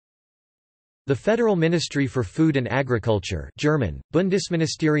The Federal Ministry for Food and Agriculture German,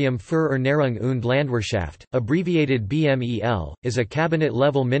 Bundesministerium für Ernährung und Landwirtschaft, abbreviated BMEL, is a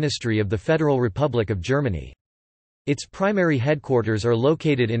cabinet-level ministry of the Federal Republic of Germany. Its primary headquarters are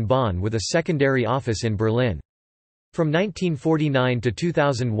located in Bonn with a secondary office in Berlin. From 1949 to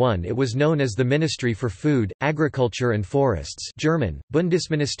 2001 it was known as the Ministry for Food, Agriculture and Forests German,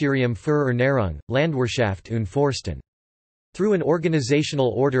 Bundesministerium für Ernährung, Landwirtschaft und Forsten. Through an organizational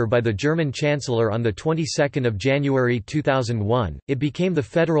order by the German Chancellor on the 22nd of January 2001, it became the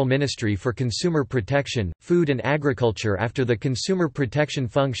Federal Ministry for Consumer Protection, Food and Agriculture after the consumer protection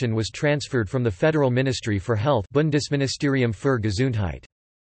function was transferred from the Federal Ministry for Health Bundesministerium für Gesundheit.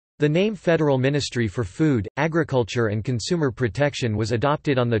 The name Federal Ministry for Food, Agriculture and Consumer Protection was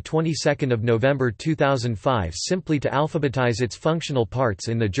adopted on the 22nd of November 2005 simply to alphabetize its functional parts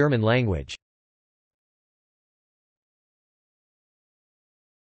in the German language.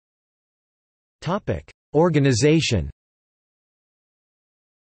 Organization.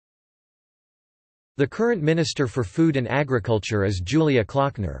 The current Minister for Food and Agriculture is Julia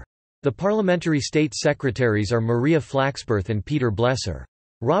Klöckner. The parliamentary state secretaries are Maria Flaxbirth and Peter Blesser.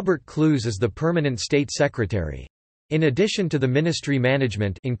 Robert Kloos is the permanent state secretary. In addition to the ministry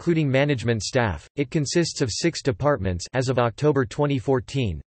management including management staff, it consists of 6 departments as of October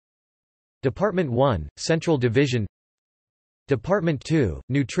 2014. Department 1, Central Division. Department 2,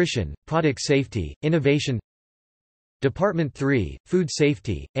 Nutrition, Product Safety, Innovation. Department 3, Food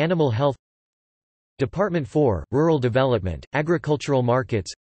Safety, Animal Health. Department 4, Rural Development, Agricultural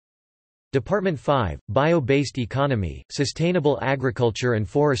Markets. Department 5, Bio-Based Economy, Sustainable Agriculture and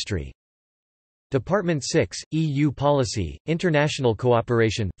Forestry. Department 6, EU Policy, International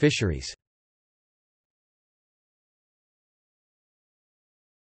Cooperation, Fisheries.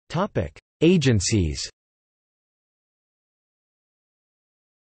 Agencies.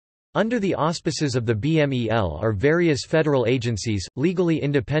 Under the auspices of the BMEL are various federal agencies, legally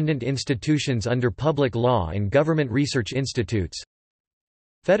independent institutions under public law and government research institutes.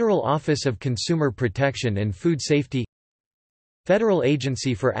 Federal Office of Consumer Protection and Food Safety, Federal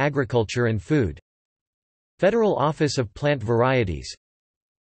Agency for Agriculture and Food, Federal Office of Plant Varieties,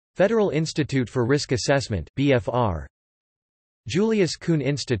 Federal Institute for Risk Assessment (BFR), Julius Kuhn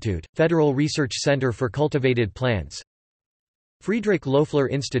Institute, Federal Research Center for Cultivated Plants, Friedrich Loeffler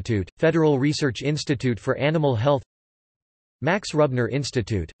Institute, Federal Research Institute for Animal Health, Max Rubner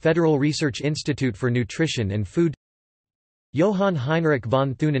Institute, Federal Research Institute for Nutrition and Food, Johann Heinrich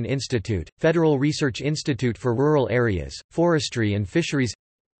von Thunen Institute, Federal Research Institute for Rural Areas, Forestry and Fisheries,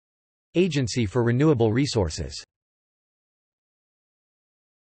 Agency for Renewable Resources.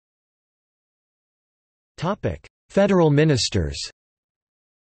 Federal ministers.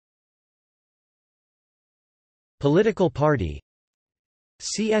 Political party: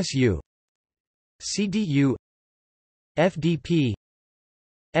 CSU, CDU, FDP,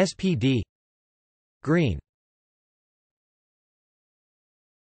 SPD, Green.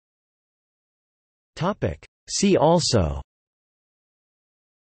 See also: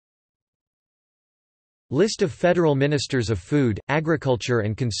 List of Federal Ministers of Food, Agriculture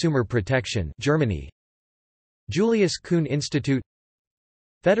and Consumer Protection Germany, Julius Kuhn Institute,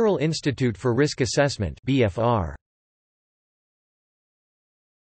 Federal Institute for Risk Assessment (BFR).